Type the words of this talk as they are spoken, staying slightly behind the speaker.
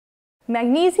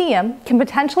Magnesium can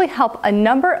potentially help a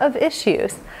number of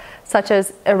issues, such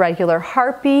as irregular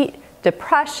heartbeat,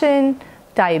 depression,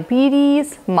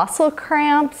 diabetes, muscle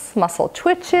cramps, muscle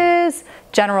twitches,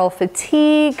 general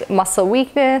fatigue, muscle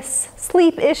weakness,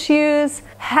 sleep issues,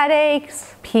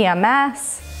 headaches,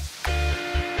 PMS.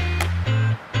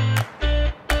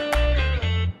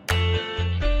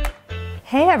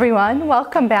 Hey everyone,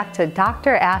 welcome back to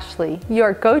Dr. Ashley,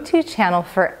 your go-to channel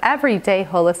for everyday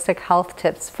holistic health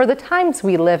tips for the times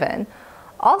we live in,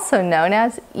 also known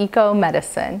as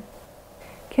eco-medicine.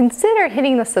 Consider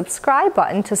hitting the subscribe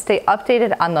button to stay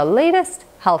updated on the latest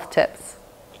health tips.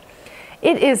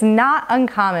 It is not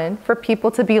uncommon for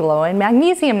people to be low in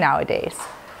magnesium nowadays.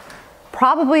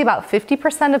 Probably about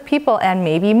 50% of people and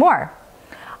maybe more.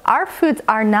 Our foods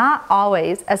are not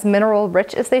always as mineral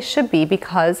rich as they should be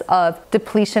because of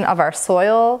depletion of our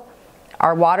soil,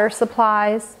 our water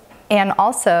supplies, and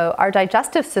also our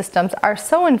digestive systems are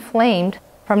so inflamed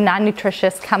from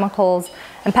non-nutritious chemicals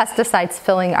and pesticides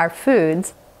filling our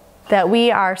foods that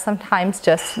we are sometimes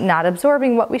just not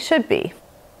absorbing what we should be.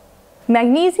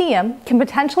 Magnesium can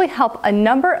potentially help a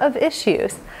number of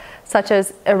issues such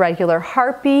as irregular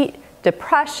heartbeat,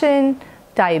 depression,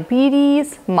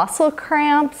 diabetes, muscle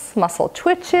cramps, muscle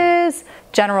twitches,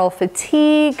 general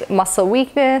fatigue, muscle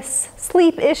weakness,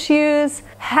 sleep issues,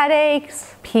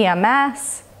 headaches,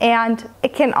 PMS, and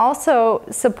it can also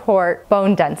support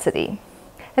bone density.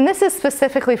 And this is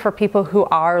specifically for people who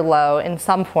are low in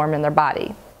some form in their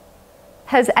body.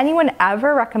 Has anyone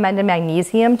ever recommended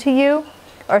magnesium to you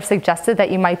or suggested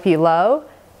that you might be low?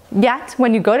 Yet,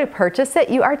 when you go to purchase it,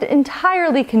 you are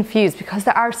entirely confused because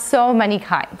there are so many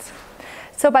kinds.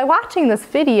 So by watching this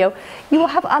video, you will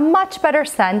have a much better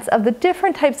sense of the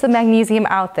different types of magnesium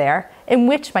out there and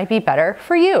which might be better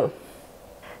for you.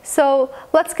 So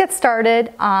let's get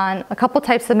started on a couple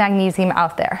types of magnesium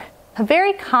out there. A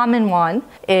very common one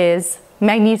is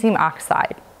magnesium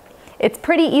oxide. It's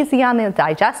pretty easy on the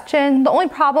digestion. The only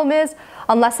problem is,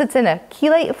 unless it's in a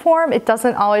chelate form, it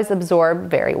doesn't always absorb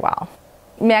very well.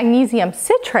 Magnesium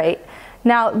citrate,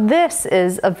 now this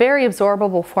is a very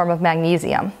absorbable form of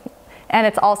magnesium, and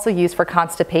it's also used for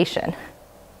constipation.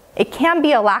 It can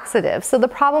be a laxative, so the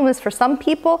problem is for some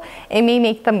people, it may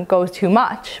make them go too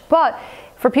much, but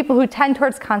for people who tend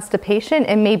towards constipation,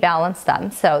 it may balance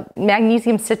them. So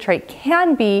magnesium citrate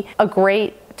can be a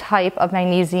great type of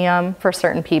magnesium for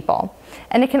certain people.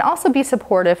 And it can also be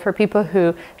supportive for people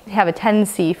who have a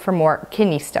tendency for more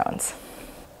kidney stones.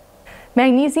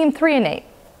 Magnesium threonate.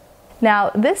 Now,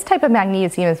 this type of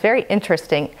magnesium is very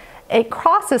interesting. It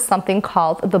crosses something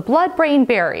called the blood-brain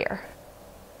barrier.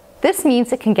 This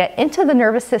means it can get into the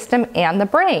nervous system and the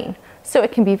brain, so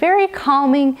it can be very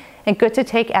calming and good to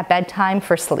take at bedtime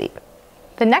for sleep.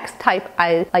 The next type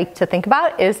I like to think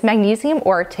about is magnesium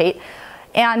orotate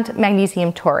and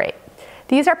magnesium taurate.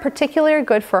 These are particularly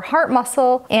good for heart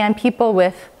muscle and people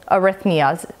with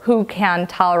arrhythmias who can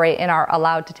tolerate and are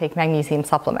allowed to take magnesium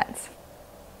supplements.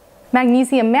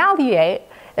 Magnesium malleate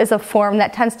is a form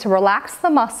that tends to relax the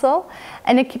muscle,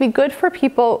 and it can be good for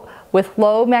people with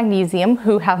low magnesium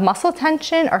who have muscle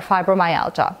tension or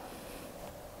fibromyalgia.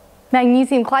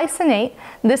 Magnesium glycinate,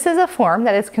 this is a form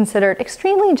that is considered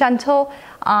extremely gentle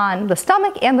on the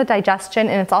stomach and the digestion,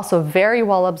 and it's also very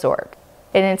well absorbed.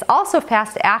 And it's also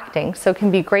fast acting, so it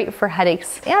can be great for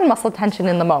headaches and muscle tension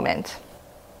in the moment.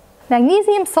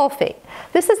 Magnesium sulfate,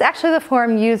 this is actually the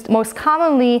form used most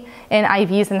commonly in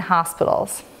IVs in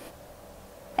hospitals.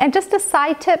 And just a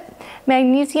side tip,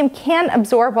 magnesium can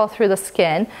absorb well through the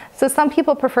skin, so some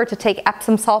people prefer to take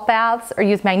Epsom salt baths or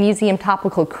use magnesium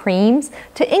topical creams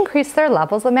to increase their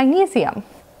levels of magnesium.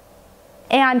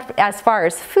 And as far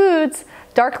as foods,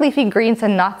 dark leafy greens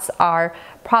and nuts are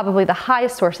probably the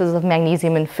highest sources of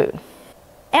magnesium in food.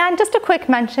 And just a quick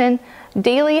mention,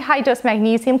 daily high dose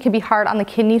magnesium can be hard on the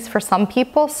kidneys for some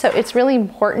people, so it's really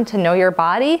important to know your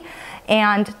body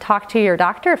and talk to your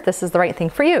doctor if this is the right thing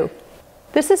for you.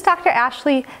 This is Dr.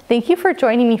 Ashley. Thank you for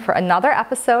joining me for another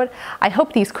episode. I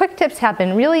hope these quick tips have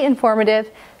been really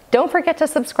informative. Don't forget to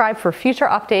subscribe for future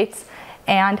updates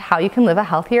and how you can live a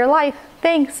healthier life.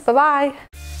 Thanks,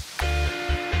 bye-bye.